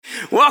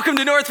Welcome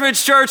to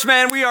Northridge Church,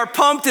 man. We are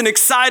pumped and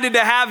excited to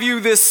have you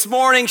this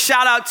morning.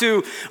 Shout out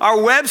to our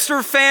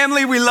Webster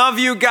family. We love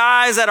you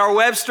guys at our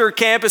Webster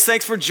campus.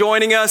 Thanks for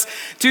joining us.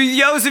 To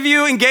those of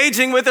you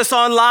engaging with us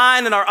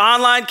online in our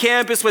online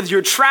campus, whether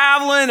you're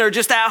traveling or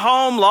just at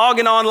home,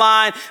 logging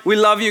online, we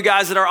love you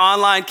guys at our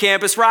online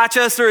campus.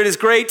 Rochester, it is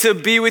great to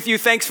be with you.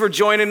 Thanks for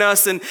joining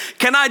us. And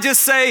can I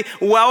just say,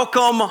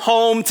 welcome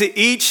home to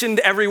each and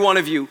every one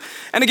of you.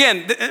 And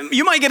again,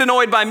 you might get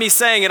annoyed by me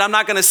saying it. I'm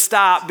not going to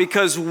stop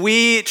because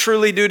we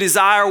truly do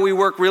desire, we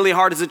work really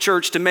hard as a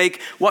church to make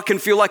what can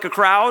feel like a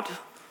crowd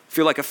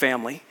feel like a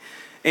family.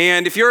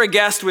 And if you're a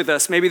guest with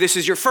us, maybe this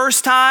is your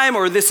first time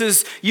or this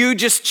is you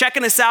just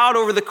checking us out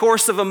over the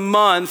course of a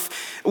month,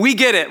 we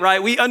get it,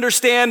 right? We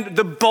understand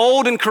the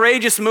bold and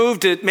courageous move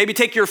to maybe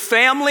take your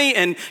family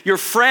and your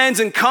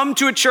friends and come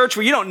to a church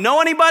where you don't know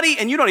anybody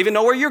and you don't even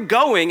know where you're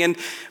going. And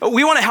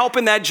we want to help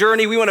in that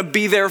journey. We want to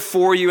be there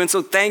for you. And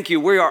so thank you.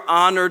 We are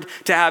honored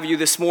to have you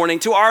this morning.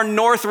 To our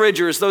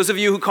Northridgers, those of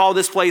you who call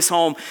this place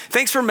home,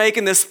 thanks for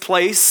making this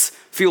place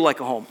feel like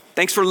a home.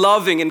 Thanks for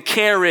loving and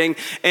caring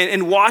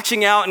and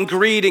watching out and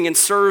greeting and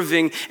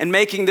serving and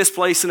making this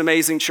place an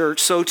amazing church.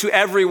 So to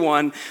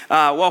everyone,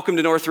 welcome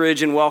to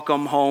Northridge and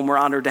welcome home. We're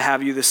honored to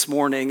have you this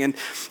morning. And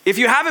if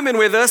you haven't been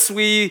with us,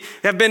 we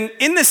have been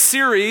in this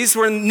series.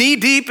 We're knee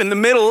deep in the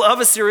middle of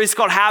a series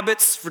called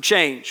Habits for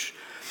Change.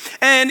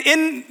 And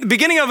in the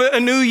beginning of a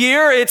new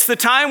year, it's the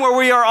time where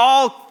we are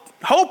all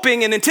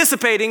hoping and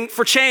anticipating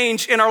for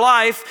change in our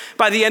life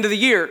by the end of the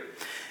year.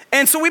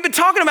 And so we've been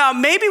talking about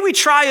maybe we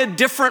try a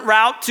different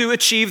route to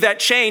achieve that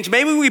change.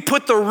 Maybe we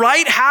put the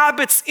right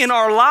habits in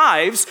our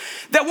lives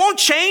that won't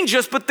change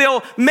us, but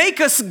they'll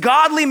make us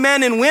godly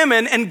men and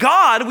women. And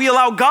we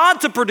allow God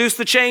to produce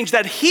the change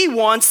that He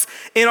wants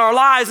in our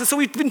lives. And so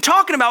we've been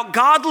talking about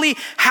godly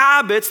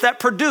habits that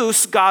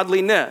produce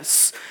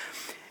godliness.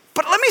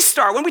 But let me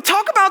start. When we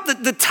talk about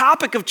the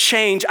topic of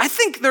change, I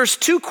think there's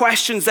two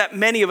questions that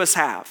many of us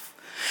have.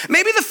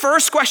 Maybe the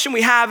first question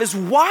we have is,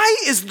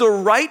 why is the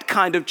right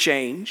kind of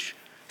change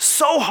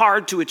so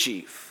hard to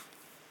achieve?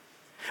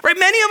 Right?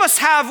 Many of us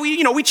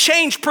we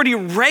change pretty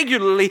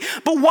regularly,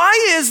 but why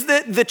is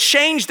the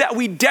change that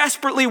we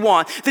desperately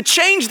want, the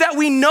change that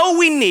we know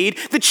we need,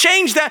 the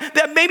change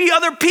that maybe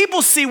other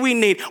people see we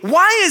need,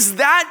 why is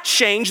that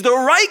change, the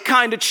right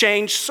kind of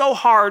change, so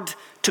hard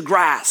to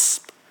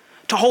grasp,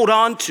 to hold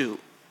on to?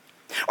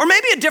 Or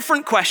maybe a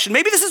different question.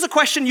 Maybe this is a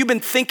question you've been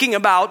thinking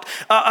about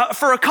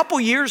for a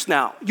couple years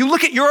now. You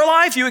look at your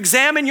life, you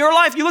examine your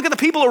life, you look at the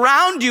people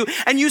around you,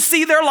 and you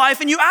see their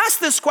life, and you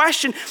ask this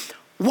question,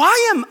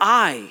 why am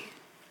I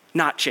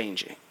not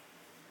changing?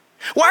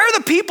 Why are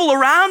the people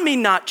around me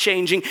not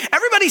changing?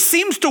 Everybody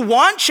seems to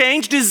want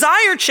change,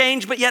 desire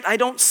change, but yet I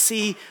don't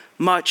see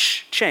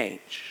much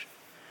change.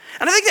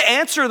 And I think the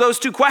answer to those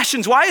two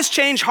questions, why is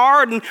change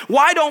hard and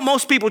why don't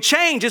most people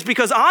change, is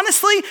because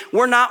honestly,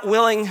 we're not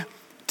willing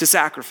to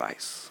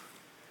sacrifice.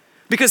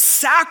 Because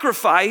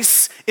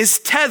sacrifice is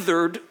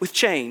tethered with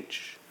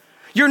change.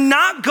 You're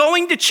not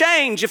going to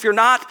change if you're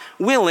not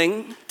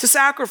willing to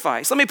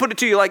sacrifice. Let me put it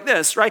to you like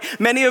this, right?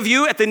 Many of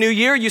you at the new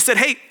year, you said,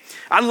 hey,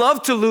 I'd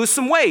love to lose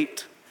some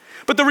weight.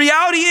 But the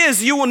reality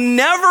is you will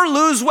never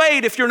lose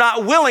weight if you're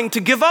not willing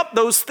to give up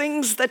those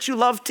things that you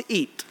love to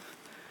eat.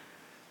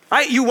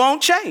 Right? You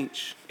won't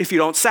change if you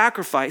don't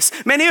sacrifice.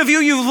 Many of you,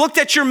 you've looked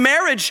at your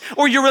marriage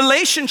or your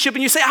relationship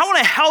and you say, I want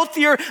a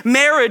healthier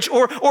marriage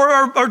or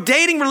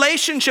dating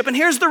relationship. And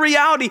here's the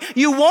reality.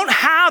 You won't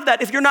have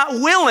that if you're not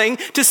willing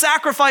to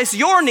sacrifice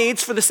your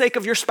needs for the sake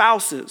of your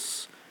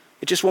spouse's.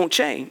 It just won't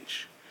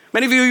change.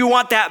 Many of you, you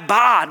want that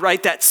bod,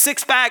 right? That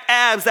six-pack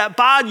abs, that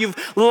bod you've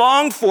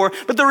longed for.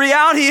 But the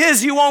reality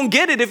is you won't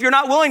get it if you're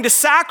not willing to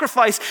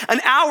sacrifice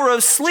an hour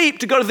of sleep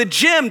to go to the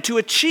gym to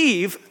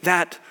achieve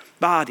that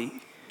body.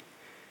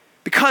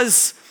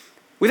 Because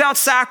without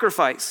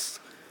sacrifice,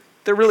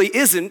 there really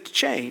isn't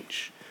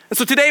change. And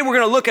so today we're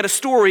going to look at a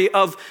story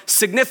of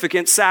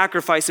significant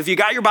sacrifice. If you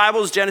got your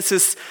Bibles,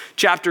 Genesis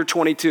chapter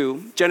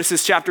 22.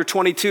 Genesis chapter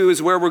 22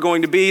 is where we're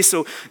going to be.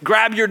 So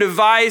grab your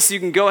device. You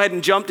can go ahead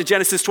and jump to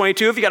Genesis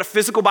 22. If you got a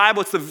physical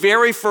Bible, it's the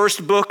very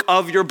first book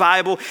of your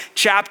Bible,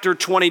 chapter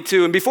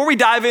 22. And before we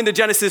dive into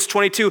Genesis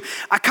 22,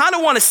 I kind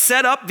of want to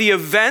set up the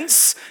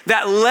events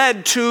that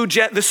led to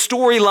the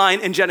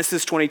storyline in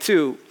Genesis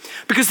 22.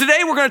 Because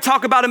today we're going to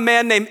talk about a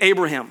man named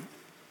Abraham.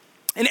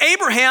 And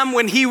Abraham,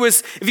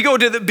 if you go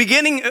to the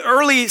beginning,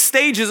 early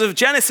stages of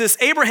Genesis,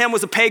 Abraham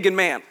was a pagan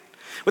man.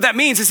 What that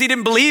means is he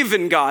didn't believe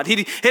in God.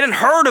 He hadn't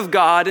heard of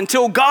God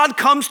until God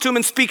comes to him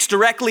and speaks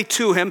directly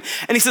to him.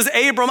 And he says,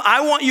 Abram,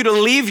 I want you to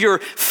leave your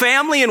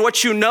family and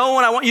what you know,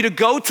 and I want you to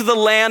go to the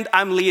land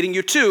I'm leading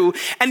you to.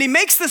 And he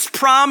makes this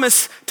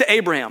promise to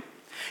Abraham.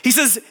 He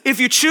says, if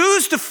you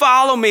choose to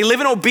follow me,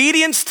 live in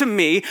obedience to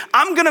me,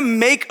 I'm gonna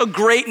make a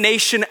great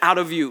nation out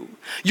of you.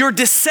 Your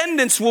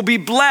descendants will be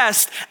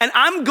blessed, and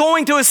I'm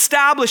going to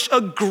establish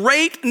a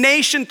great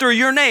nation through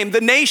your name,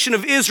 the nation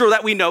of Israel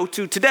that we know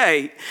to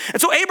today.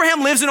 And so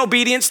Abraham lives in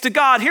obedience to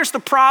God. Here's the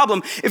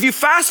problem. If you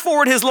fast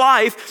forward his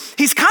life,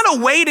 he's kind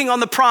of waiting on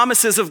the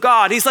promises of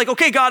God. He's like,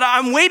 okay, God,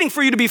 I'm waiting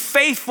for you to be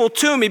faithful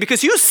to me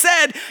because you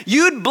said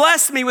you'd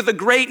bless me with a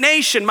great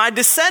nation, my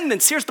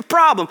descendants. Here's the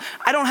problem.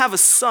 I don't have a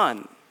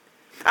son.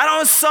 I don't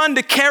have a son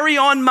to carry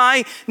on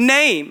my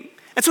name.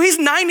 And so he's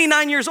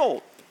 99 years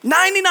old.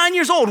 99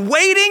 years old,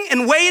 waiting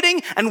and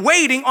waiting and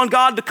waiting on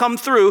God to come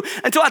through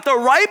until at the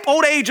ripe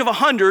old age of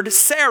 100,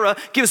 Sarah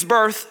gives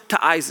birth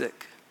to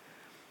Isaac.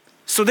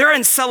 So they're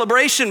in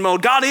celebration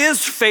mode. God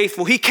is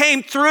faithful. He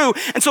came through.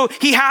 And so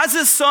he has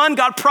his son.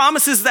 God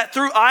promises that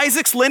through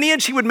Isaac's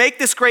lineage, he would make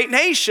this great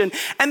nation.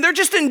 And they're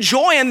just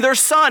enjoying their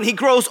son. He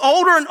grows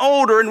older and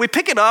older. And we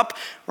pick it up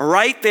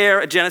right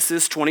there at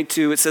Genesis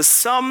 22. It says,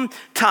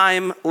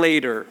 sometime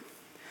later,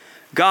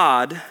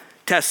 God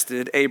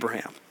tested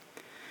Abraham.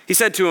 He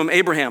said to him,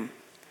 Abraham,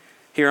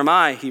 here am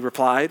I, he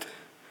replied.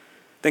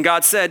 Then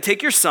God said,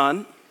 take your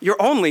son,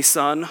 your only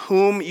son,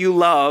 whom you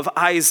love,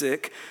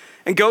 Isaac,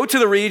 and go to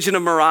the region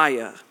of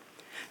Moriah.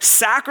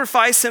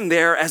 Sacrifice him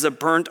there as a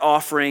burnt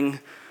offering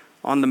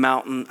on the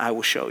mountain I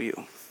will show you.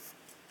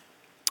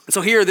 And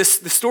so here, the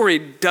story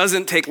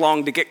doesn't take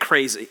long to get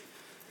crazy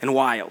and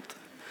wild.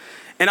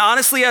 And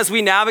honestly, as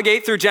we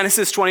navigate through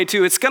Genesis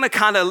 22, it's gonna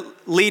kind of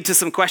lead to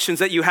some questions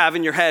that you have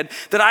in your head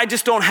that I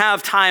just don't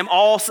have time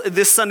all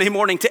this Sunday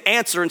morning to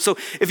answer. And so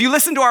if you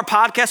listen to our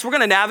podcast, we're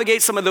gonna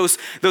navigate some of those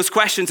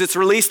questions. It's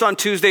released on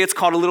Tuesday, it's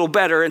called A Little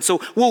Better. And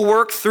so we'll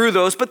work through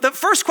those. But the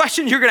first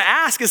question you're gonna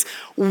ask is,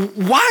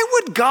 why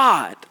would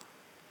God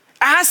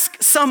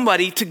ask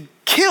somebody to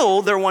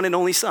kill their one and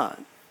only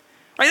son?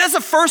 Right, that's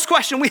the first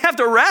question we have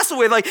to wrestle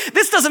with. Like,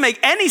 this doesn't make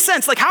any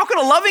sense. Like, how could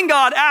a loving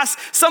God ask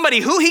somebody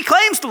who he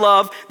claims to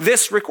love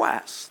this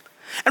request?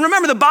 And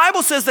remember, the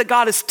Bible says that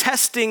God is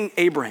testing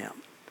Abraham.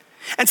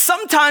 And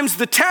sometimes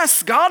the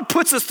tests God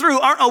puts us through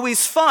aren't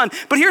always fun.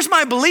 But here's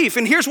my belief,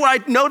 and here's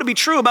what I know to be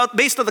true about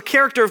based on the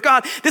character of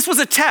God. This was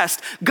a test.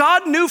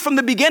 God knew from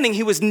the beginning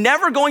he was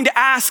never going to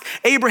ask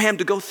Abraham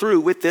to go through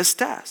with this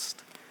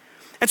test.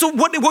 And so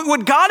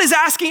what God is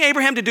asking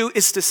Abraham to do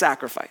is to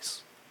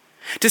sacrifice.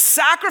 To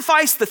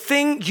sacrifice the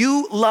thing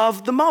you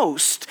love the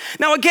most.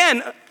 Now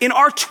again, in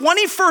our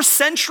 21st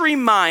century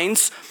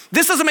minds,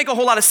 this doesn't make a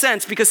whole lot of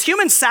sense because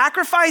human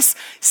sacrifice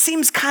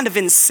seems kind of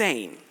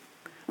insane,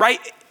 right?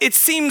 It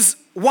seems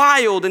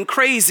wild and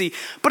crazy.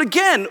 But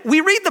again,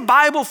 we read the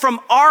Bible from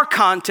our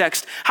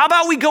context. How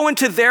about we go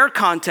into their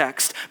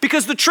context?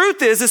 Because the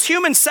truth is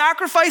human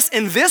sacrifice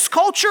in this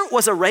culture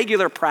was a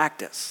regular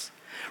practice.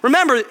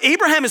 Remember,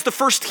 Abraham is the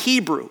first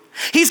Hebrew.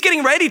 He's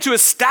getting ready to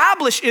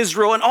establish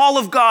Israel and all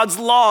of God's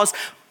laws.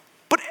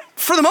 But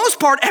for the most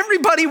part,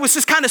 everybody was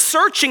just kind of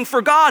searching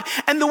for God.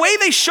 And the way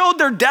they showed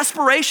their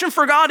desperation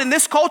for God in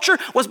this culture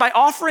was by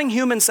offering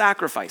human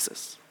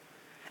sacrifices.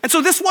 And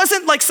so this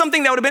wasn't like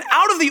something that would have been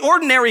out of the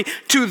ordinary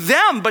to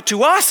them, but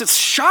to us, it's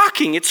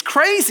shocking, it's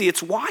crazy,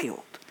 it's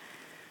wild.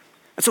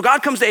 And so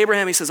God comes to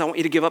Abraham, he says, I want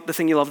you to give up the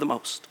thing you love the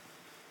most.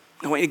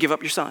 I want you to give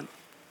up your son.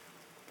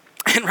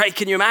 And right,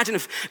 can you imagine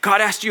if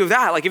God asked you of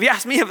that? Like if you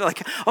asked me,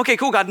 like, okay,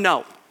 cool, God,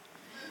 no.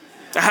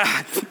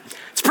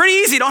 It's pretty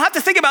easy. Don't have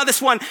to think about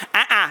this one.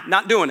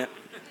 Not doing it.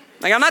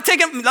 Like I'm not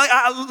taking,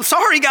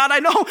 sorry, God, I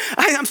know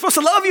I'm supposed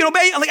to love you and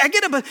obey. Like I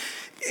get it, but,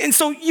 and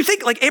so you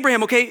think like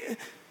Abraham, okay,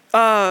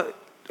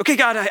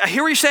 God, I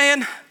hear what you're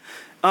saying.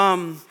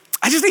 I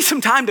just need some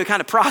time to kind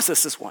of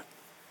process this one.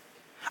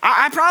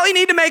 I probably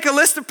need to make a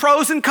list of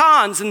pros and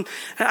cons, and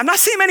I'm not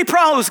seeing many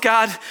pros,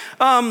 God.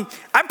 I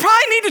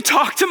probably need to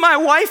talk to my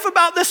wife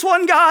about this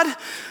one, God.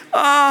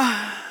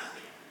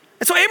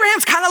 And so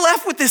Abraham's kind of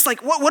left with this, like,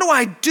 what do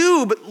I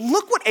do? But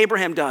look what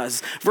Abraham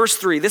does. Verse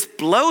 3, this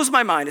blows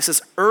my mind. It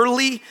says,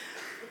 early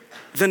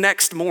the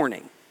next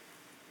morning,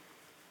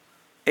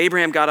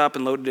 Abraham got up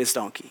and loaded his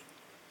donkey.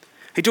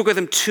 He took with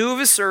him 2 of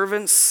his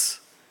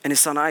servants and his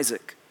son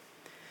Isaac.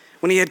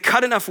 When he had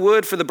cut enough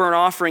wood for the burnt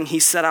offering, he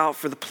set out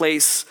for the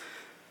place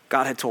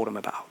God had told him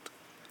about.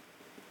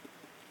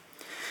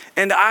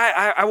 And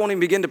I won't even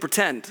begin to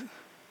pretend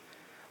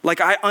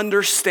like I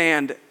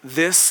understand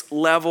this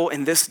level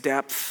and this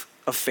depth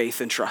of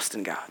faith and trust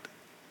in God.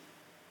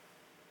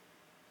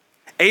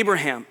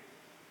 Abraham,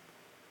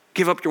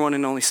 give up your one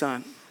and only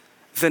son.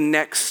 The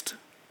next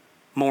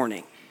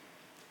morning,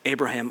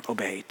 Abraham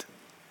obeyed.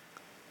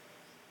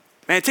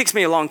 Man, it takes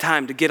me a long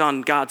time to get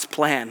on God's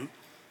plan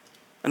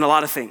and a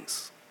lot of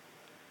things.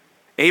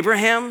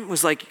 Abraham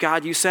was like,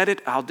 God, you said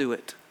it, I'll do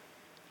it.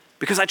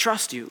 Because I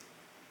trust you.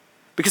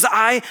 Because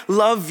I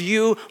love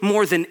you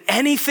more than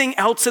anything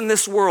else in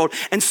this world.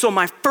 And so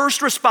my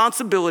first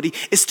responsibility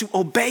is to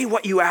obey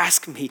what you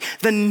ask me.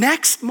 The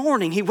next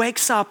morning he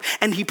wakes up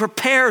and he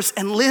prepares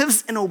and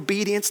lives in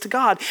obedience to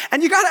God.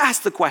 And you gotta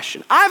ask the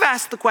question, I've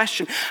asked the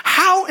question,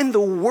 how in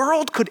the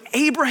world could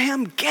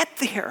Abraham get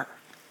there?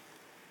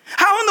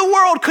 How in the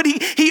world could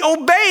he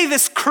obey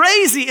this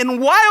crazy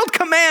and wild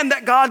command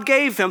that God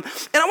gave him?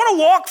 And I want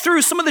to walk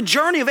through some of the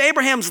journey of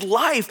Abraham's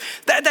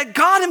life that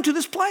got him to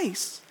this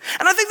place.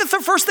 And I think that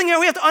the first thing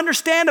we have to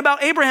understand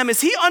about Abraham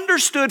is he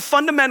understood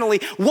fundamentally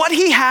what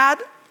he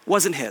had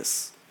wasn't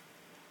his.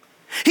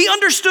 He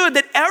understood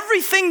that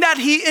everything that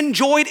he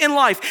enjoyed in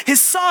life, his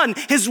son,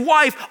 his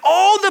wife,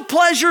 all the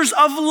pleasures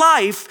of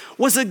life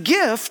was a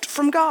gift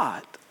from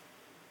God.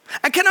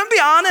 And can I be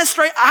honest,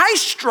 right? I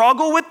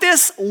struggle with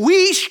this.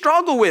 We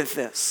struggle with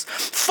this.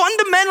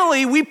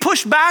 Fundamentally, we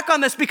push back on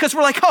this because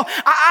we're like, oh,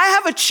 I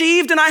have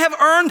achieved and I have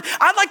earned.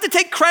 I'd like to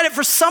take credit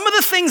for some of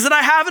the things that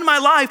I have in my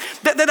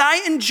life that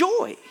I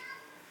enjoy.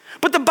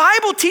 But the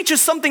Bible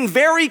teaches something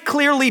very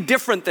clearly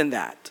different than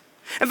that.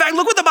 In fact,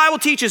 look what the Bible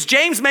teaches.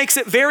 James makes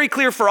it very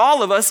clear for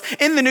all of us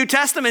in the New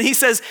Testament. He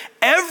says,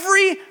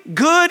 every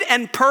good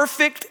and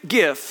perfect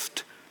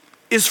gift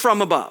is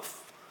from above.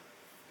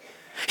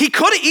 He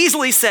could have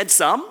easily said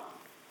some,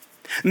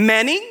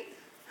 many,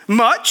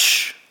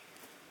 much.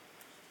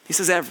 He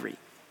says every.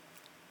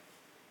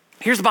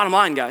 Here's the bottom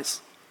line,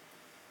 guys.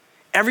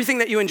 Everything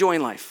that you enjoy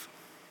in life,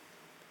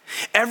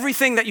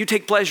 everything that you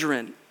take pleasure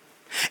in,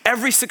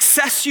 every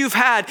success you've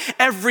had,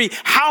 every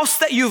house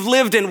that you've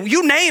lived in,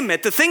 you name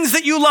it, the things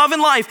that you love in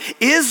life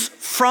is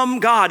from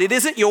God. It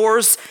isn't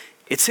yours,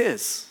 it's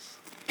his.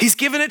 He's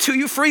given it to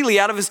you freely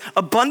out of his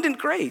abundant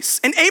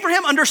grace. And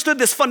Abraham understood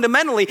this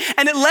fundamentally,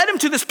 and it led him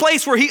to this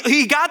place where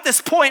he got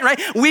this point,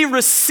 right? We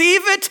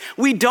receive it,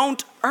 we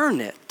don't earn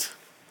it.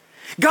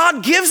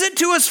 God gives it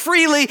to us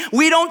freely,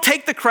 we don't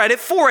take the credit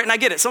for it. And I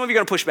get it, some of you are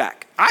gonna push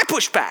back. I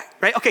push back,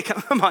 right? Okay,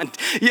 come on.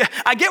 Yeah,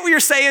 I get what you're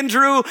saying,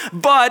 Drew,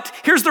 but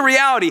here's the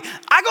reality.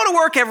 I go to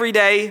work every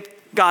day,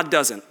 God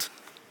doesn't.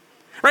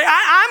 Right?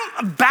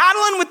 I'm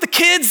battling with the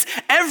kids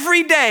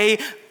every day,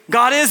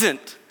 God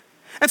isn't.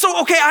 And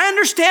so, okay, I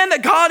understand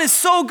that God is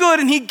so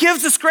good and he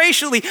gives us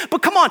graciously,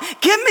 but come on,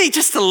 give me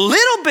just a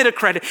little bit of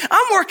credit.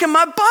 I'm working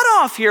my butt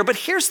off here, but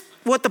here's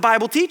what the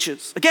Bible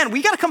teaches. Again,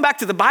 we got to come back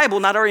to the Bible,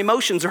 not our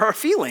emotions or our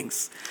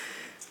feelings.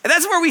 And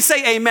that's where we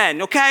say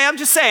amen, okay? I'm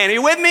just saying, are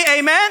you with me?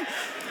 Amen?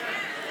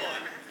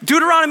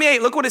 Deuteronomy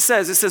 8, look what it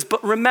says. It says,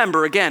 but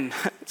remember, again,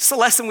 it's a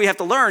lesson we have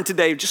to learn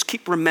today. Just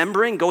keep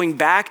remembering, going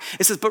back.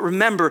 It says, but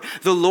remember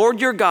the Lord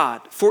your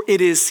God, for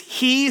it is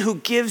he who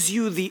gives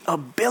you the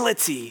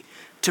ability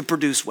to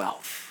produce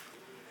wealth.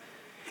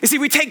 You see,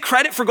 we take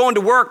credit for going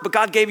to work, but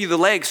God gave you the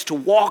legs to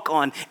walk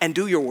on and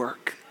do your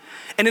work.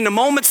 And in a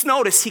moment's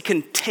notice, he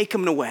can take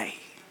them away.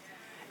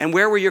 And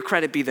where will your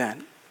credit be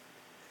then?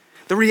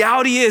 The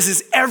reality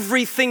is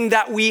everything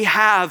that we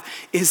have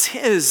is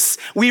his.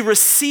 We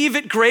receive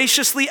it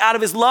graciously out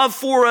of his love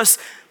for us,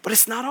 but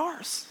it's not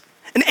ours.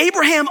 And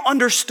Abraham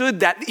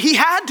understood that. He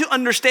had to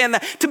understand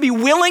that to be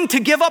willing to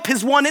give up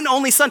his one and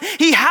only son.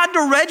 He had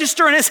to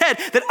register in his head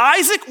that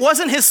Isaac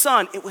wasn't his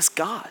son, it was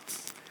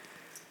God's.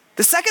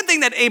 The second thing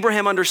that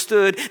Abraham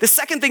understood, the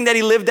second thing that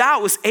he lived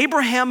out was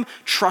Abraham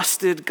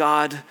trusted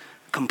God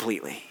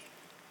completely.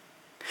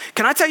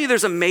 Can I tell you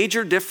there's a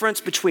major difference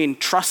between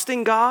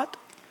trusting God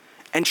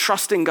and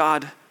trusting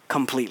God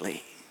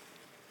completely?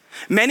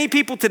 Many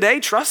people today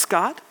trust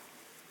God,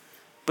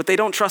 but they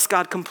don't trust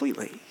God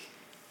completely.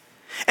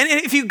 And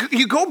if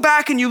you go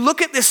back and you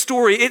look at this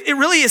story, it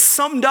really is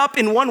summed up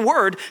in one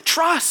word,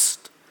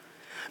 trust.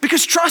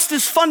 Because trust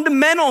is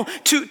fundamental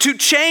to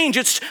change.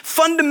 It's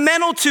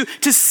fundamental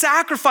to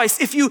sacrifice.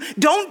 If you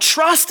don't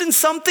trust in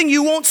something,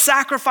 you won't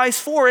sacrifice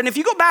for it. And if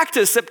you go back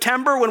to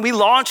September when we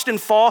launched in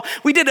fall,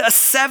 we did a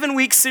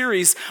 7-week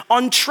series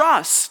on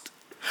trust.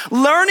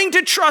 Learning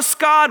to trust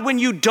God when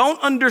you don't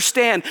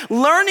understand.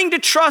 Learning to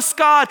trust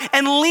God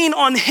and lean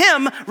on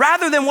him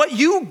rather than what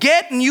you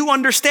get and you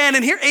understand.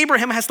 And here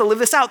Abraham has to live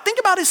this out. Think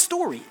about his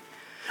story.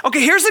 Okay,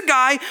 here's a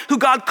guy who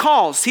God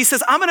calls. He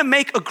says, I'm gonna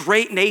make a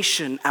great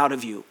nation out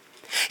of you.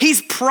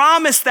 He's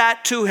promised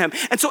that to him.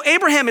 And so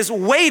Abraham is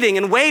waiting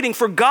and waiting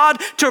for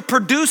God to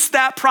produce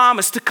that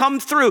promise, to come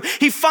through.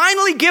 He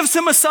finally gives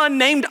him a son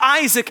named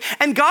Isaac.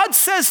 And God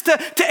says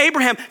to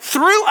Abraham,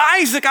 through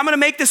Isaac, I'm gonna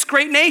make this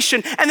great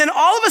nation. And then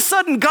all of a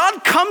sudden,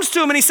 God comes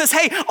to him and he says,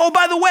 hey, oh,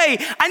 by the way,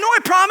 I know I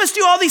promised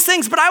you all these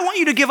things, but I want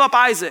you to give up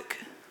Isaac.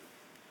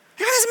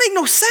 That doesn't make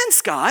no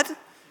sense, God.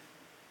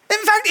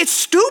 In fact, it's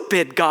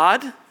stupid,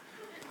 God.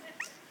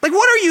 Like,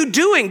 what are you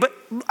doing? But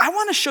I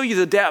wanna show you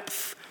the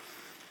depth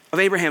of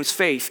Abraham's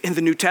faith in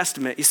the New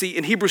Testament. You see,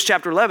 in Hebrews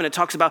chapter 11, it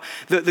talks about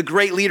the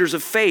great leaders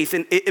of faith,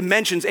 and it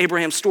mentions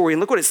Abraham's story. And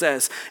look what it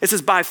says. It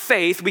says, by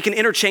faith, we can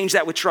interchange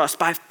that with trust.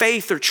 By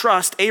faith or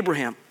trust,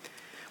 Abraham,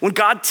 when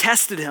God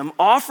tested him,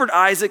 offered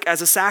Isaac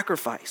as a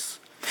sacrifice.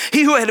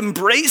 He who had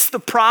embraced the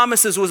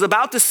promises was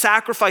about to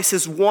sacrifice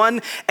his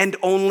one and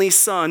only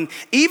son,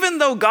 even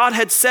though God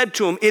had said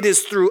to him, it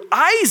is through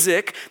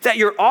Isaac that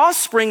your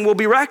offspring will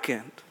be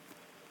reckoned.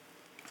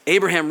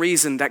 Abraham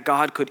reasoned that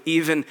God could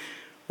even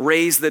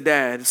raise the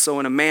dead, so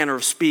in a manner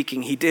of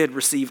speaking, he did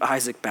receive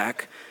Isaac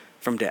back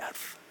from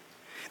death.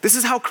 This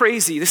is how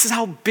crazy, this is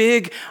how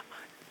big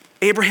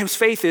Abraham's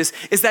faith is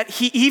that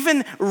he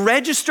even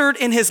registered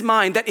in his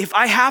mind that if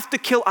I have to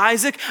kill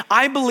Isaac,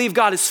 I believe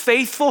God is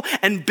faithful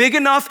and big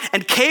enough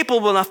and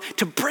capable enough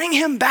to bring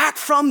him back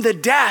from the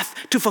death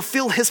to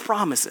fulfill his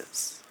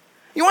promises.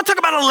 You want to talk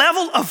about a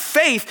level of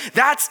faith,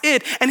 that's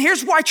it. And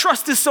here's why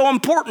trust is so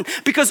important,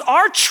 because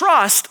our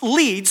trust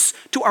leads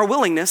to our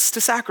willingness to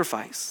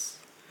sacrifice.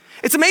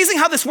 It's amazing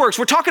how this works.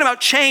 We're talking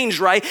about change,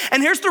 right?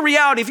 And here's the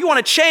reality. If you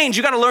want to change,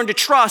 you got to learn to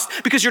trust,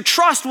 because your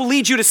trust will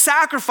lead you to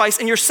sacrifice,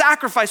 and your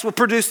sacrifice will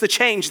produce the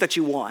change that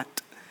you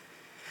want.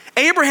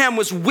 Abraham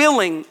was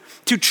willing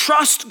to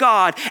trust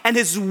God, and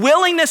his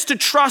willingness to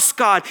trust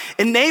God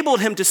enabled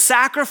him to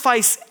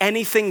sacrifice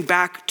anything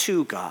back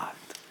to God.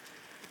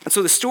 And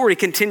so the story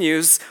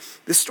continues.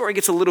 The story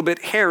gets a little bit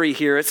hairy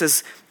here. It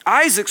says,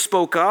 Isaac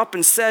spoke up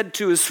and said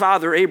to his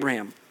father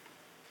Abraham,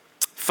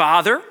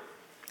 "Father?"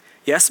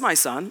 "Yes, my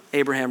son,"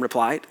 Abraham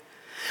replied.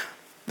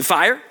 "The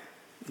fire,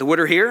 the wood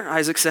are here,"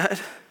 Isaac said.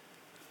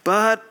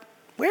 "But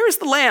where is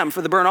the lamb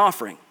for the burnt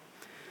offering?"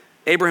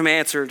 Abraham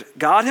answered,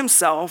 "God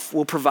himself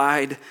will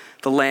provide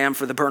the lamb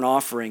for the burnt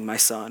offering, my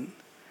son."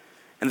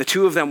 And the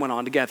two of them went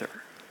on together.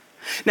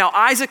 Now,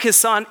 Isaac, his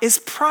son, is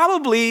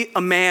probably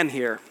a man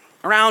here,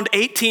 around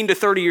 18 to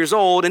 30 years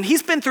old, and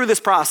he's been through this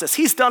process.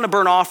 He's done a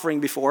burnt offering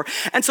before.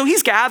 And so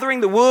he's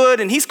gathering the wood,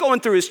 and he's going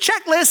through his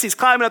checklist. He's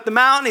climbing up the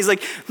mountain. He's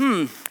like,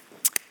 we're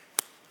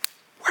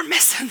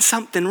missing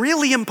something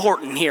really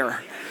important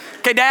here.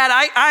 Okay, Dad,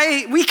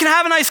 we can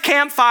have a nice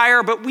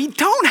campfire, but we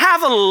don't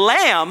have a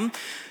lamb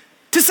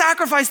to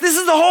sacrifice. This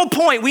is the whole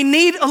point. We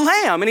need a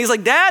lamb. And he's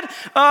like, "Dad,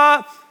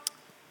 I'm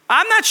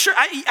not sure.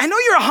 I know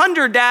you're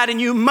 100, Dad,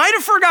 and you might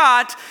have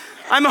forgot.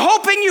 I'm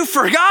hoping you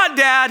forgot,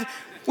 Dad.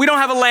 We don't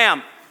have a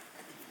lamb."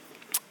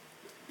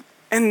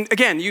 And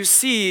again, you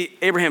see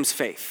Abraham's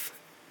faith.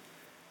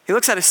 He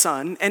looks at his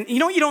son, and you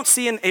know what you don't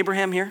see in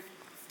Abraham here?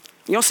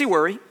 You don't see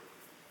worry.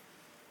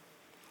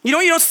 You know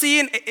what you don't see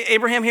in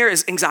Abraham here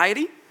is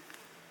anxiety.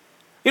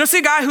 You don't see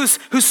a guy who's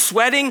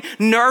sweating,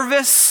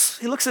 nervous.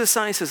 He looks at his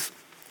son and he says,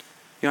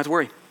 "You don't have to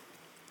worry.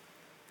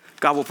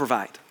 God will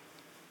provide.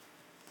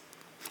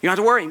 You don't have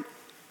to worry.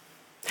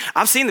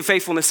 I've seen the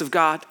faithfulness of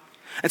God.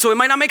 And so it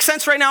might not make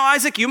sense right now,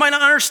 Isaac. You might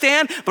not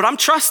understand, but I'm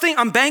trusting,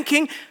 I'm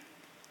banking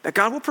that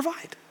God will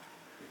provide."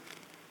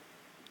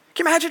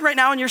 Can you imagine right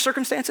now in your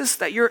circumstances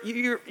that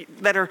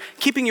that are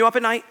keeping you up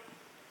at night?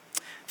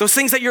 Those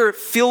things that you're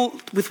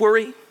filled with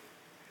worry?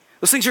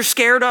 Those things you're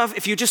scared of,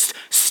 if you just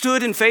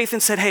stood in faith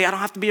and said, "Hey, I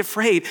don't have to be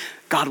afraid.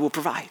 God will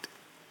provide.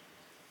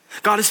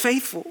 God is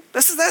faithful."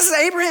 This is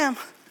Abraham.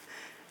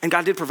 And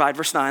God did provide.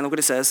 Verse 9, look what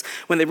it says.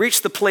 When they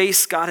reached the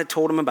place God had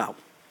told him about,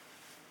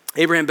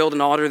 Abraham built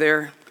an altar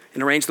there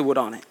and arranged the wood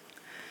on it.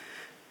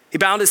 He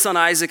bound his son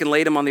Isaac and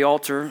laid him on the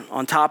altar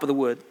on top of the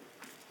wood.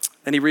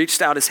 Then he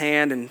reached out his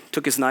hand and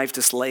took his knife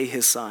to slay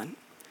his son.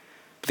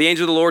 But the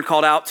angel of the Lord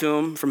called out to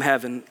him from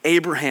heaven,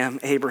 "Abraham,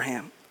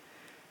 Abraham."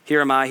 "Here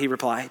am I," he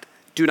replied.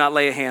 "Do not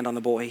lay a hand on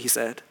the boy," he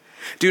said.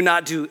 "Do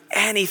not do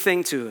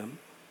anything to him.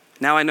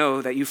 Now I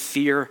know that you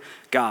fear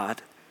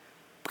God,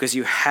 because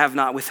you have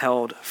not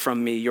withheld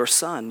from me your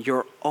son,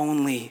 your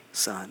only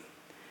son."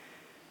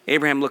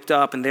 Abraham looked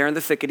up, and there in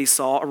the thicket he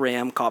saw a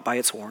ram caught by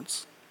its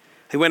horns.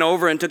 He went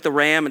over and took the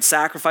ram and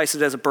sacrificed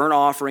it as a burnt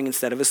offering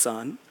instead of his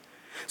son.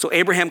 So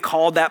Abraham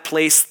called that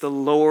place, "The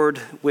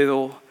Lord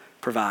will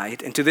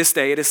provide." And to this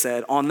day it is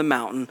said, "On the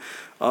mountain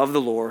of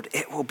the Lord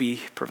it will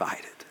be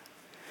provided."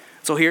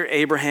 So here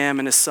Abraham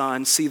and his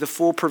son see the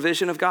full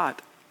provision of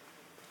God.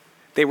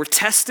 They were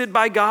tested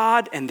by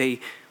God, and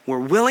they were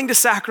willing to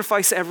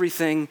sacrifice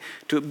everything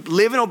to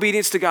live in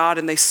obedience to God,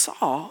 and they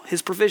saw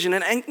his provision.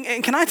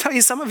 And can I tell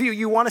you, some of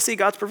you want to see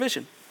God's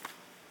provision.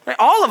 Right?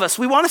 All of us,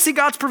 we want to see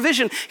God's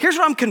provision. Here's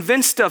what I'm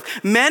convinced of.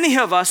 Many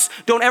of us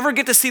don't ever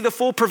get to see the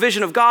full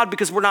provision of God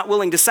because we're not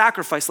willing to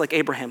sacrifice like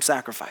Abraham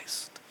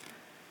sacrificed.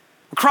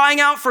 We're crying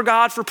out for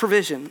God for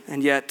provision,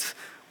 and yet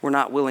we're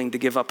not willing to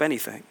give up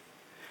anything.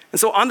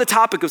 And so on the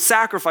topic of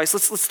sacrifice,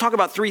 let's talk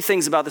about three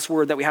things about this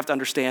word that we have to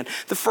understand.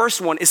 The first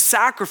one is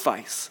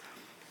sacrifice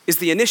is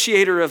the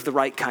initiator of the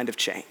right kind of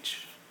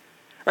change.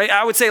 Right?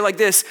 I would say like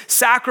this: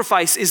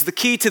 sacrifice is the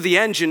key to the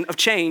engine of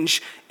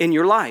change in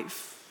your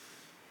life.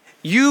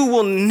 You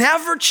will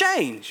never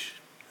change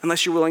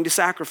unless you're willing to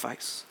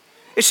sacrifice.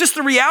 It's just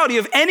the reality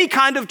of any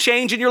kind of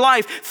change in your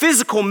life,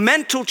 physical,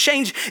 mental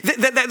change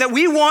that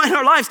we want in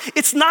our lives.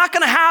 It's not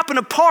going to happen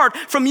apart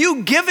from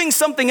you giving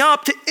something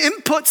up to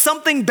input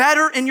something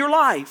better in your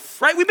life,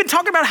 right? We've been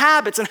talking about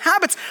habits, and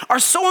habits are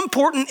so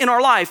important in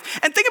our life.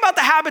 And think about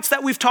the habits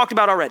that we've talked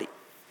about already,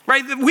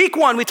 right? Week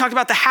 1, we talked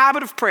about the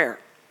habit of prayer.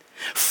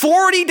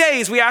 40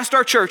 days we asked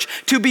our church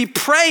to be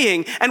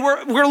praying, and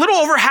we're a little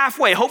over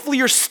halfway. Hopefully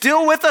you're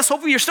still with us.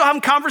 Hopefully you're still having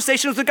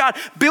conversations with God,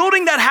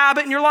 building that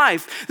habit in your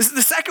life. This is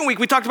the second week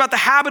we talked about the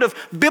habit of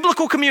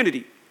biblical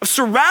community, of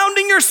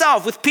surrounding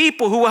yourself with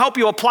people who will help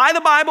you apply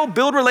the Bible,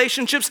 build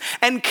relationships,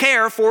 and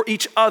care for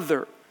each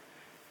other.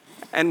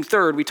 And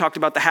third, we talked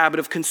about the habit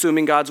of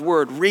consuming God's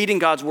word, reading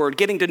God's word,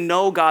 getting to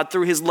know God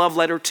through his love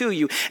letter to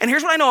you. And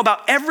here's what I know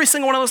about every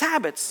single one of those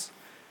habits: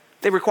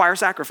 they require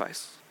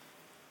sacrifice.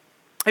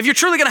 If you're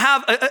truly gonna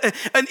have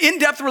an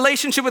in-depth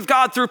relationship with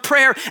God through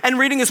prayer and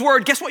reading his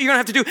word, guess what you're gonna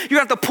have to do? You're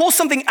gonna have to pull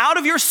something out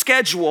of your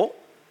schedule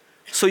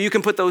so you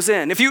can put those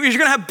in. If you're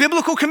gonna have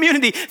biblical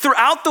community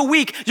throughout the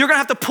week, you're gonna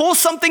have to pull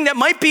something that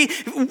might be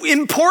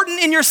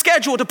important in your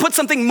schedule to put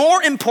something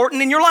more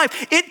important in your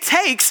life. It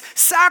takes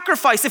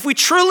sacrifice. If we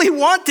truly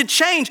want to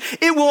change,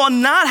 it will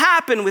not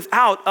happen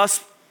without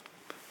us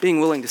being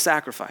willing to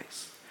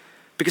sacrifice.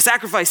 Because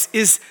sacrifice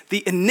is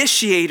the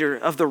initiator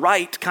of the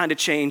right kind of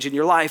change in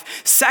your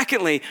life.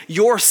 Secondly,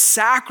 your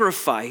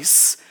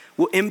sacrifice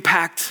will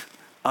impact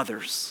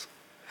others.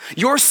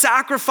 Your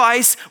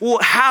sacrifice will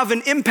have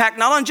an impact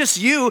not on just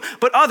you,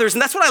 but others.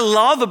 And that's what I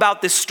love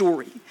about this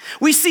story.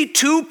 We see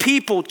two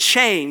people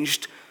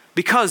changed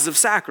because of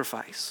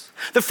sacrifice.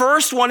 The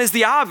first one is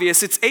the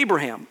obvious, it's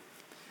Abraham.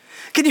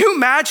 Can you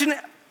imagine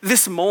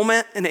this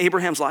moment in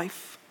Abraham's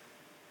life?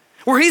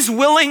 Where he's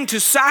willing to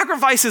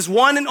sacrifice his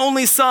one and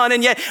only son,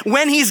 and yet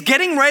when he's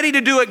getting ready to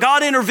do it,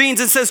 God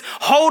intervenes and says,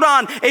 hold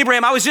on,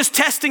 Abraham, I was just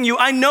testing you.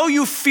 I know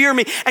you fear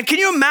me. And can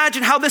you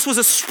imagine how this was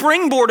a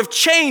springboard of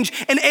change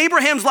in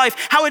Abraham's life,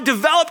 how it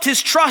developed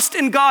his trust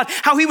in God,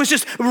 how he was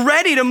just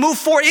ready to move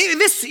forward.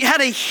 This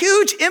had a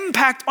huge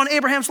impact on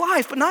Abraham's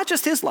life, but not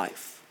just his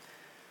life.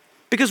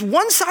 Because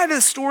one side of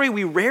the story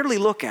we rarely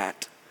look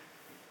at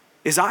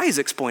is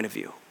Isaac's point of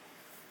view.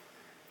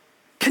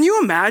 Can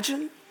you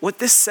imagine what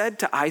this said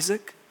to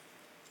Isaac?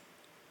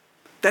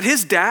 That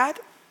his dad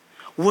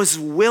was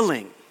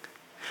willing,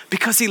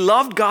 because he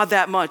loved God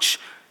that much,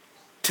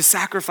 to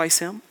sacrifice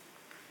him.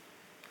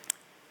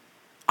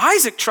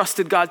 Isaac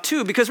trusted God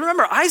too, because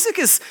remember, Isaac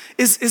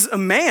is a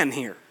man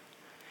here.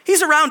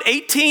 He's around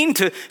 18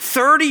 to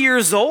 30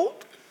 years old.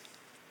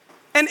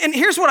 And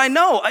here's what I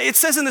know. It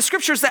says in the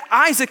scriptures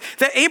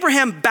that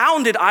Abraham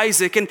bounded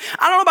Isaac. And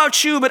I don't know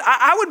about you, but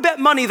I would bet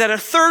money that a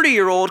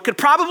 30-year-old could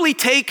probably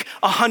take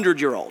a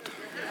 100-year-old.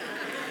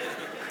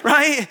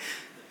 Right?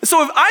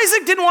 So if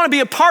Isaac didn't want to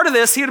be a part of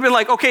this, he would have been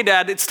like, okay,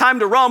 Dad, it's time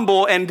to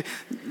rumble, and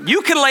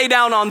you can lay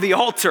down on the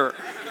altar.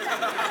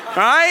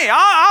 Right?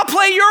 I'll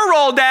play your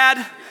role,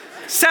 Dad.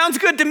 Sounds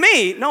good to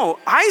me. No,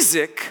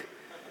 Isaac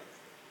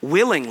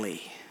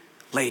willingly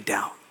laid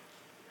down.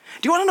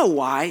 Do you want to know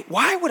why?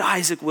 Why would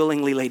Isaac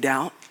willingly lay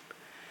down?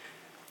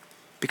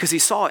 Because he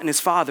saw it in his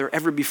father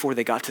ever before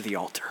they got to the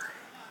altar.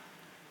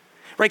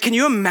 Right? Can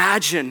you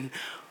imagine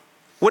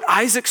what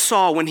Isaac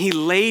saw when he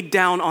laid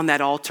down on that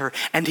altar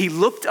and he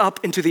looked up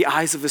into the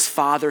eyes of his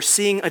father,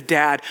 seeing a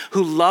dad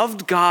who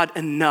loved God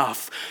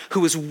enough, who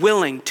was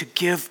willing to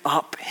give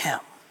up him?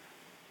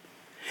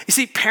 You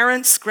see,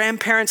 parents,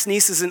 grandparents,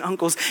 nieces, and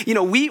uncles,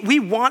 we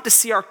want to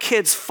see our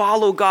kids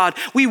follow God.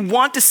 We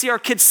want to see our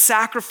kids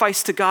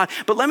sacrifice to God.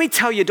 But let me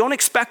tell you, don't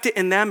expect it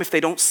in them if they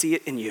don't see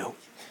it in you.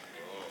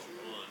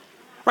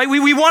 Right?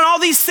 We want all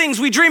these things.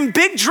 We dream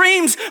big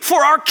dreams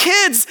for our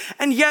kids,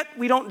 and yet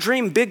we don't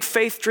dream big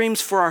faith dreams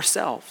for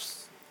ourselves.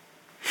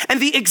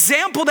 And the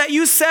example that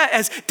you set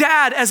as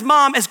dad, as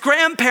mom, as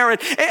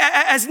grandparent,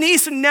 as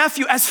niece and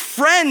nephew, as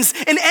friends,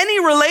 in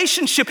any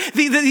relationship,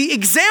 the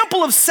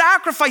example of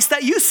sacrifice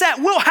that you set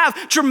will have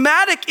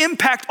dramatic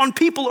impact on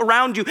people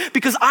around you,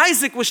 because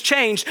Isaac was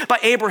changed by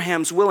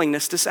Abraham's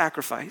willingness to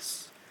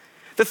sacrifice.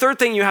 The third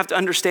thing you have to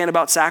understand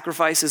about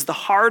sacrifice is the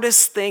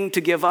hardest thing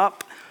to give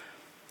up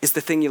is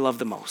the thing you love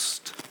the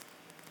most.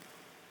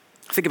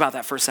 Think about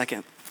that for a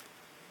second.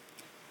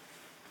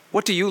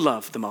 What do you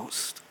love the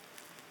most?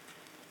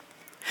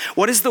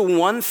 What is the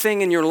one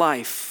thing in your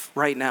life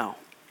right now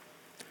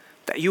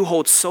that you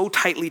hold so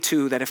tightly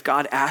to that if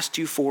God asked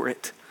you for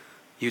it,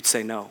 you'd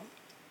say no?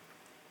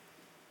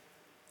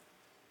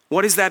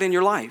 What is that in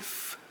your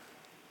life?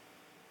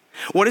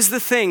 What is the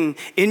thing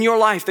in your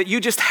life that you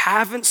just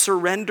haven't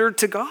surrendered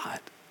to God?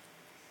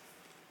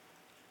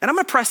 And I'm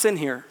gonna press in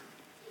here,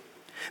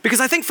 because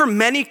I think for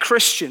many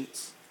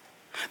Christians,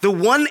 the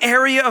one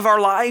area of our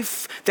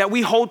life that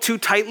we hold too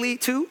tightly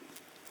to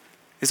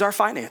is our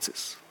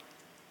finances.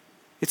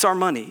 It's our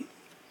money.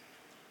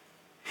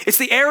 It's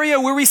the area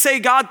where we say,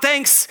 God,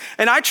 thanks,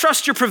 and I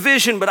trust your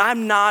provision, but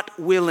I'm not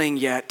willing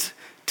yet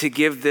to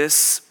give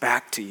this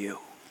back to you.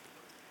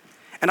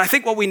 And I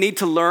think what we need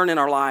to learn in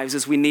our lives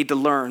is we need to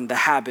learn the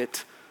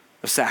habit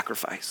of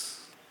sacrifice.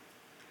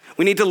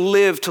 We need to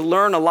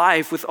learn a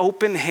life with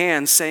open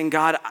hands, saying,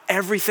 God,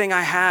 everything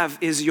I have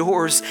is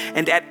yours,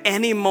 and at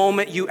any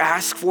moment you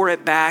ask for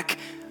it back,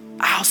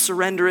 I'll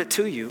surrender it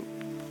to you.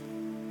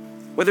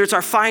 Whether it's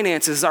our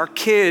finances, our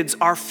kids,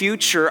 our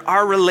future,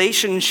 our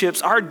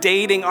relationships, our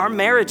dating, our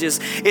marriages,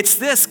 it's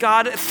this: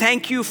 God,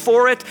 thank you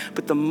for it,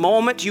 but the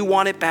moment you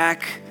want it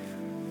back,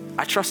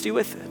 I trust you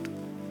with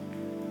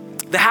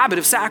it. The habit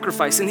of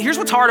sacrifice. And here's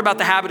what's hard about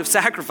the habit of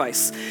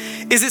sacrifice,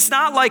 is it's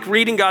not like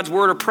reading God's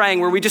word or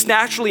praying where we just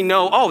naturally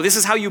know, oh, this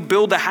is how you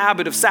build the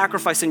habit of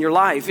sacrifice in your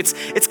life.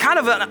 It's kind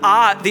of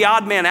the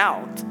odd man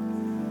out.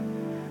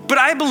 But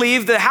I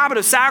believe the habit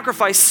of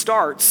sacrifice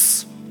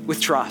starts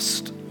with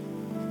trust.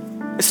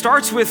 It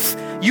starts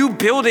with you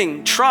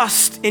building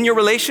trust in your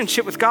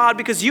relationship with God,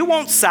 because you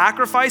won't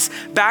sacrifice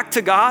back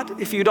to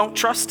God if you don't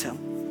trust him.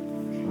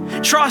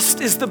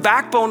 Trust is the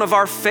backbone of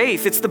our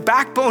faith. It's the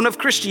backbone of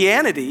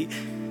Christianity.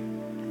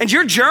 And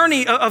your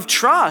journey of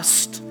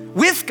trust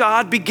with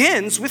God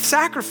begins with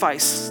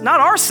sacrifice. Not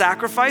our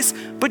sacrifice,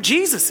 but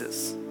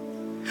Jesus's.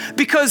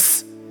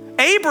 Because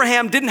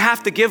Abraham didn't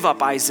have to give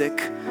up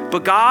Isaac,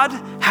 but God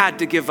had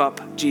to give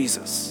up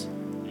Jesus.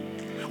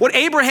 What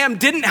Abraham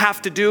didn't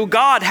have to do,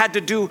 God had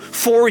to do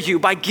for you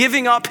by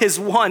giving up his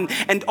one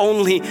and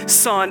only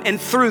son. And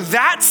through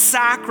that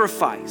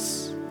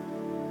sacrifice,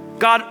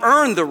 God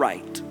earned the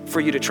right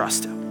for you to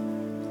trust him.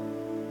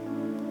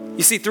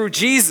 You see, through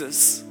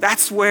Jesus,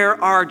 that's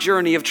where our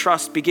journey of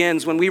trust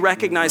begins, when we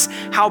recognize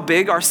how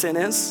big our sin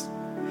is.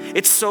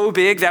 It's so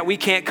big that we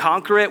can't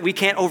conquer it, we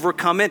can't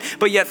overcome it,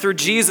 but yet through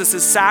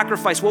Jesus'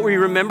 sacrifice, what we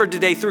remember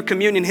today through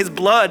communion, his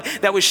blood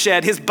that was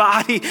shed, his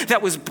body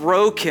that was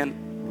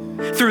broken,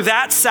 through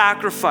that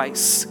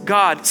sacrifice,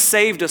 God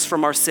saved us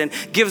from our sin,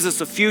 gives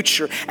us a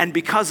future, and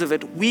because of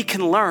it, we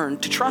can learn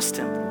to trust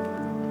him.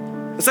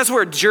 So that's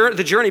where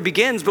the journey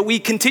begins, but we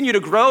continue to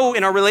grow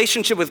in our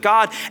relationship with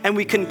God, and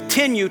we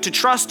continue to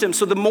trust him.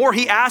 So the more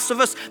he asks of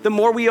us, the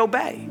more we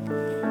obey.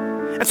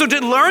 And so to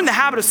learn the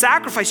habit of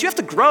sacrifice, you have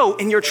to grow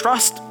in your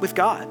trust with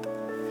God.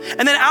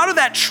 And then out of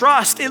that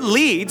trust, it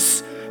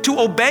leads to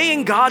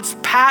obeying God's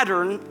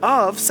pattern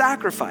of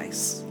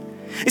sacrifice.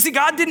 You see,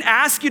 God didn't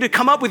ask you to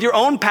come up with your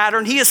own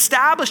pattern. He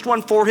established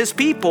one for his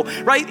people,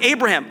 right?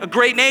 Abraham, a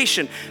great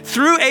nation.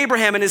 Through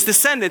Abraham and his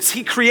descendants,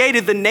 he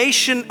created the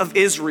nation of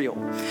Israel.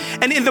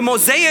 And in the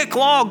Mosaic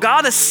law,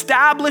 God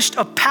established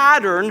a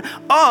pattern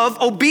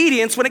of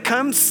obedience when it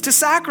comes to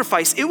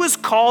sacrifice. It was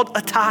called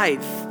a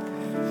tithe.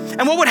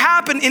 And what would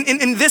happen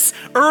in this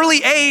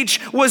early age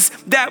was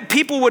that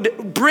people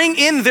would bring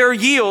in their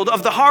yield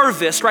of the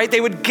harvest, right? They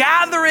would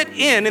gather it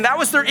in, and that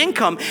was their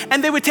income.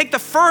 And they would take the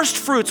first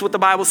fruits, what the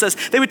Bible says.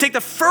 They would take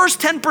the first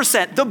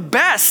 10%, the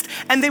best,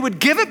 and they would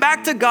give it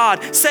back to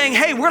God, saying,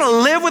 hey, we're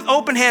gonna live with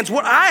open hands.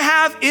 What I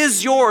have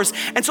is yours.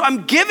 And so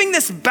I'm giving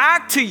this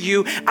back to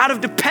you out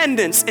of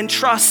dependence and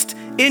trust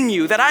in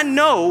you, that I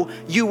know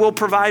you will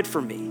provide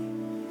for me.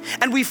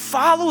 And we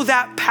follow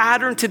that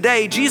pattern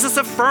today. Jesus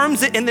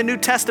affirms it in the New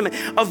Testament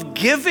of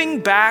giving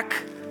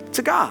back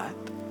to God.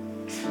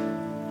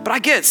 But I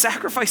get it,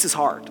 sacrifice is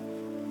hard.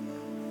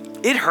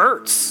 It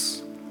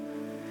hurts.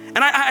 And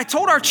I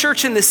told our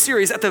church in this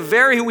series at the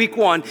very week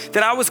one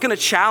that I was gonna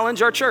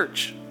challenge our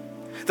church.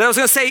 That I was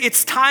gonna say,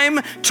 it's time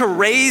to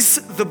raise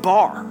the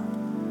bar.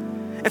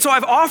 And so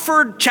I've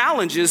offered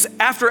challenges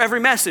after every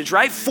message,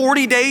 right?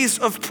 40 days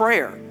of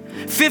prayer,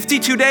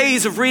 52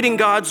 days of reading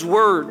God's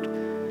word,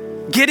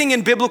 getting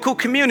in biblical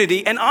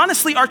community. And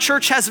honestly, our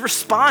church has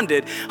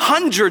responded.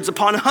 Hundreds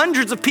upon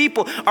hundreds of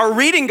people are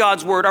reading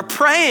God's word, are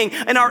praying,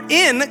 and are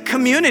in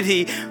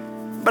community.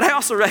 But I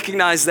also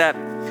recognize that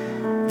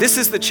this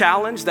is the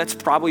challenge that's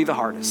probably the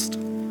hardest.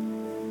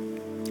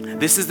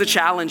 This is the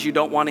challenge you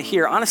don't want to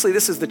hear. Honestly,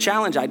 this is the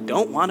challenge I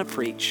don't want to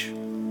preach.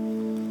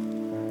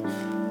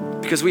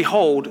 Because we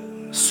hold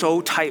so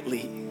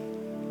tightly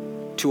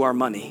to our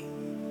money.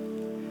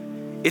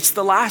 It's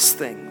the last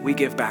thing we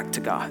give back to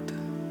God.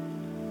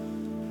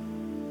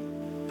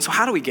 So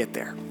how do we get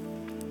there?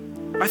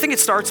 I think it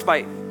starts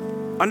by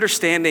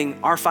understanding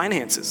our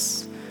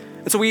finances.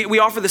 And so we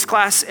offer this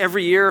class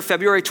every year.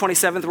 February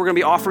 27th, we're gonna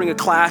be offering a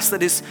class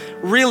that is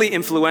really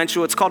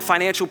influential. It's called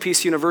Financial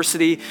Peace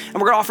University.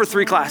 And we're gonna offer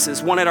 3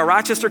 classes, one at our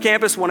Rochester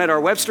campus, one at our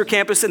Webster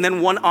campus, and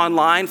then one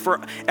online for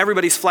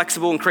everybody's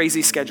flexible and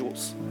crazy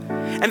schedules.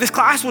 And this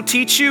class will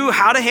teach you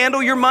how to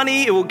handle your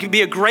money. It will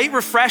be a great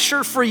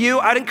refresher for you.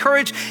 I'd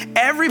encourage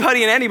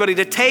everybody and anybody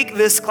to take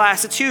this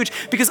class. It's huge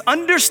because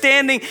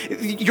understanding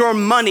your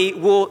money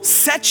will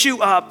set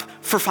you up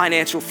for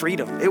financial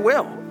freedom. It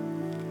will.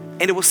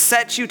 And it will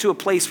set you to a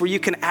place where you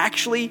can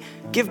actually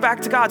give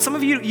back to God. Some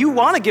of you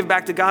want to give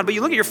back to God, but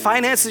you look at your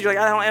finances, you're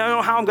like, I don't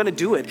know how I'm going to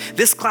do it.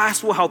 This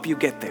class will help you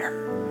get there.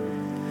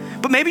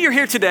 But maybe you're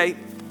here today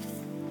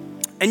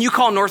and you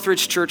call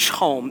Northridge Church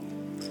home.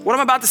 What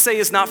I'm about to say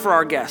is not for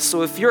our guests.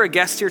 So if you're a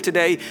guest here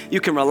today,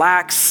 you can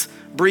relax,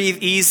 breathe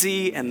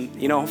easy,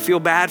 and feel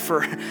bad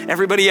for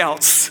everybody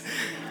else.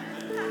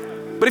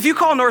 But if you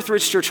call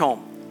Northridge Church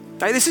home,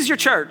 right, this is your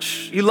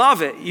church. You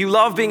love it. You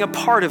love being a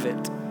part of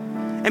it.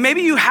 And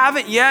maybe you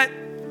haven't yet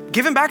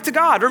given back to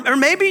God. Or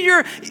maybe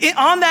you're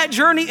on that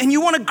journey and you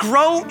want to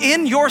grow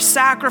in your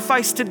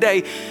sacrifice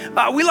today.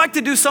 We like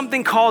to do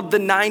something called the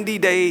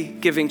 90-day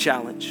giving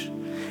challenge.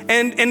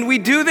 And we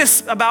do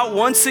this about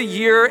once a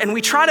year, and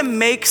we try to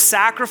make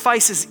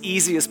sacrifice as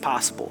easy as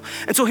possible.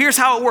 And so here's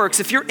how it works.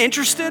 If you're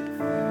interested,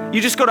 you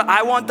just go to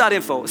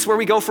iwant.info. It's where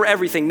we go for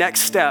everything,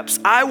 next steps.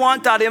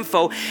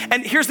 iwant.info.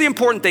 And here's the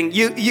important thing.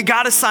 You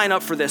got to sign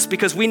up for this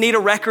because we need a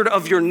record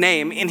of your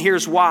name, and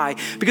here's why.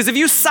 Because if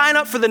you sign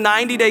up for the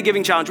 90-day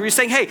giving challenge, where you're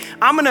saying, hey,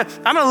 I'm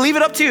gonna leave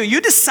it up to you. You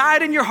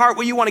decide in your heart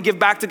what you want to give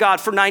back to God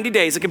for 90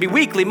 days. It can be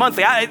weekly,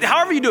 monthly,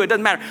 however you do it,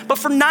 doesn't matter. But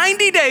for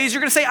 90 days, you're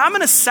gonna say, I'm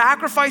gonna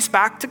sacrifice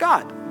back to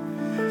God.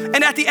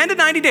 And at the end of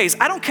 90 days,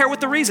 I don't care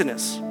what the reason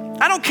is.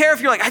 I don't care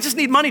if you're like, I just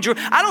need money, Drew.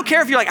 I don't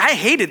care if you're like, I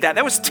hated that.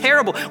 That was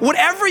terrible.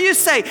 Whatever you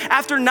say,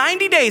 after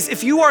 90 days,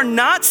 if you are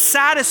not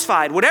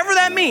satisfied, whatever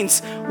that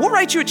means, we'll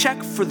write you a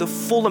check for the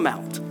full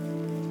amount.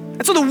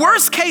 And so the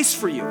worst case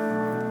for you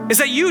is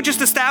that you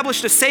just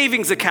established a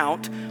savings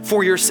account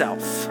for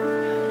yourself.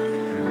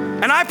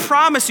 And I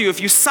promise you, if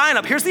you sign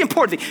up, here's the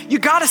important thing. You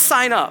gotta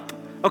sign up,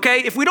 okay?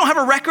 If we don't have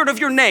a record of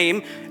your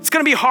name, it's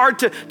gonna be hard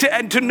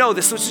to know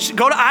this. So just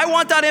go to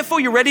iwant.info,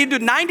 you're ready to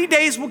do 90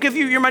 days, we'll give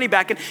you your money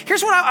back. And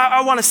here's what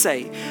I wanna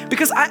say,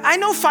 because I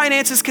know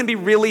finances can be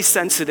really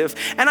sensitive.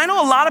 And I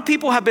know a lot of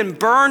people have been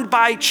burned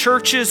by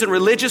churches and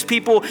religious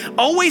people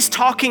always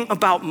talking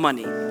about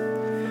money.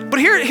 But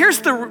here's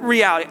the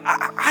reality.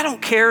 I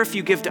don't care if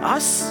you give to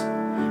us.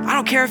 I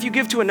don't care if you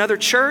give to another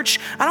church.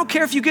 I don't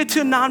care if you give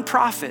to a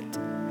nonprofit.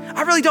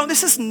 I really don't.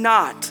 This is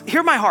not,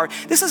 hear my heart,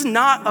 this is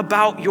not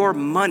about your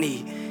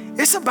money.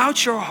 It's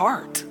about your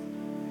heart.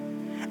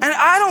 And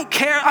I don't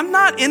care. I'm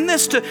not in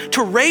this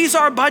to raise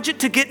our budget,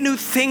 to get new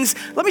things.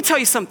 Let me tell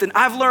you something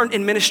I've learned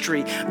in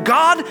ministry.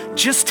 God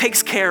just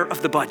takes care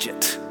of the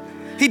budget.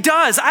 He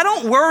does. I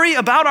don't worry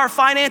about our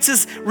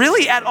finances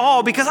really at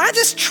all because I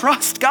just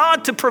trust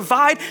God to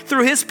provide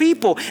through his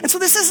people. And so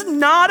this is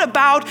not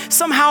about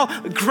somehow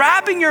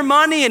grabbing your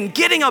money and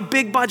getting a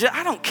big budget.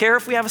 I don't care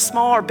if we have a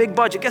small or big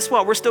budget. Guess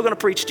what? We're still going to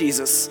preach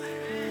Jesus.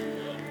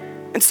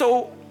 And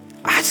so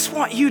I just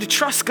want you to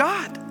trust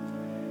God.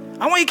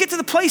 I want you to get to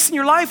the place in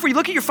your life where you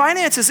look at your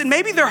finances and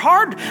maybe they're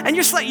hard and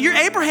you're just like, you're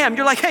Abraham.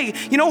 You're like, hey,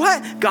 you know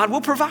what? God will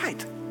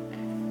provide.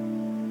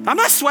 I'm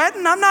not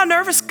sweating. I'm not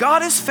nervous.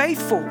 God is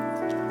faithful.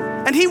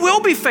 And he will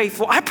be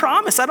faithful. I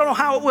promise. I don't know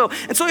how it will.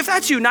 And so if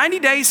that's you, 90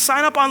 days,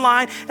 sign up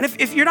online. And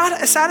if you're not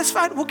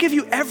satisfied, we'll give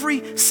you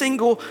every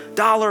single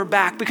dollar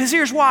back. Because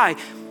here's why.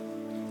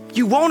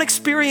 You won't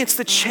experience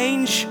the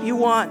change you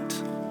want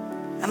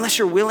unless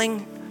you're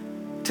willing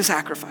to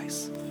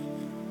sacrifice.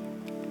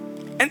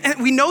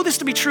 And we know this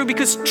to be true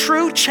because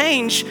true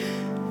change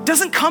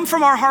doesn't come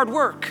from our hard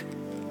work.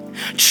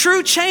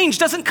 True change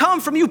doesn't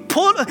come from you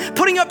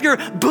putting up your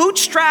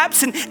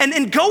bootstraps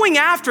and going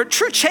after it.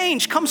 True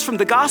change comes from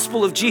the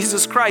gospel of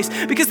Jesus Christ,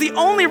 because the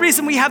only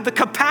reason we have the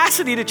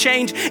capacity to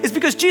change is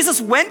because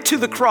Jesus went to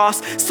the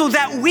cross so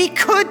that we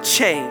could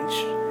change.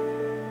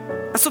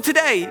 And so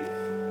today,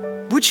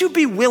 would you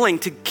be willing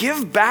to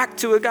give back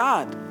to a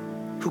God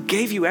who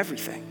gave you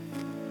everything?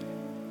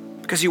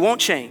 Because you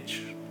won't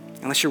change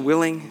unless you're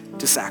willing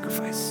to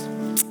sacrifice.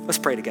 Let's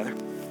pray together.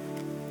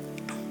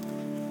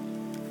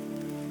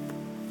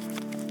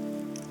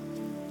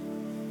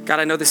 God,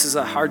 I know this is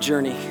a hard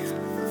journey.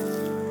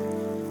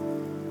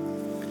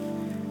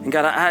 And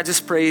God, I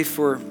just pray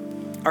for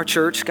our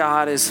church,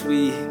 God, as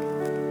we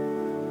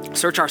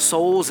search our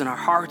souls and our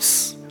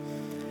hearts.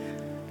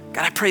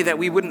 God, I pray that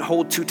we wouldn't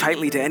hold too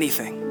tightly to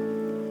anything.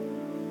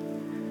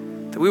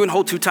 That we wouldn't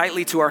hold too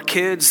tightly to our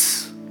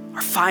kids,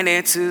 our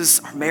finances,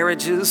 our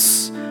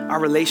marriages, our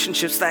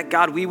relationships. That,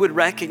 God, we would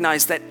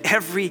recognize that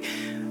every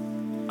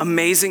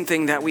amazing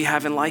thing that we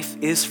have in life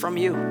is from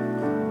you.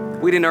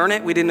 We didn't earn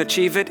it. We didn't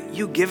achieve it.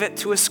 You give it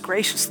to us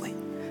graciously.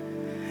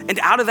 And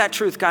out of that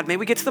truth, God, may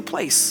we get to the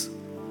place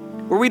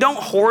where we don't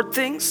hoard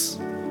things,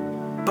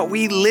 but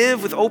we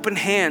live with open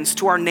hands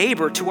to our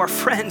neighbor, to our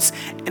friends,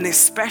 and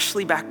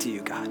especially back to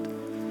you,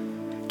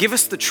 God. Give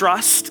us the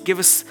trust. Give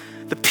us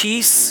the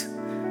peace.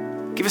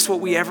 Give us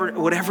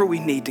whatever we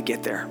need to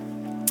get there.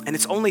 And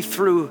it's only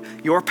through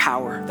your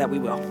power that we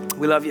will.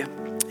 We love you.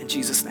 In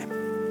Jesus' name,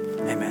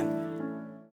 amen.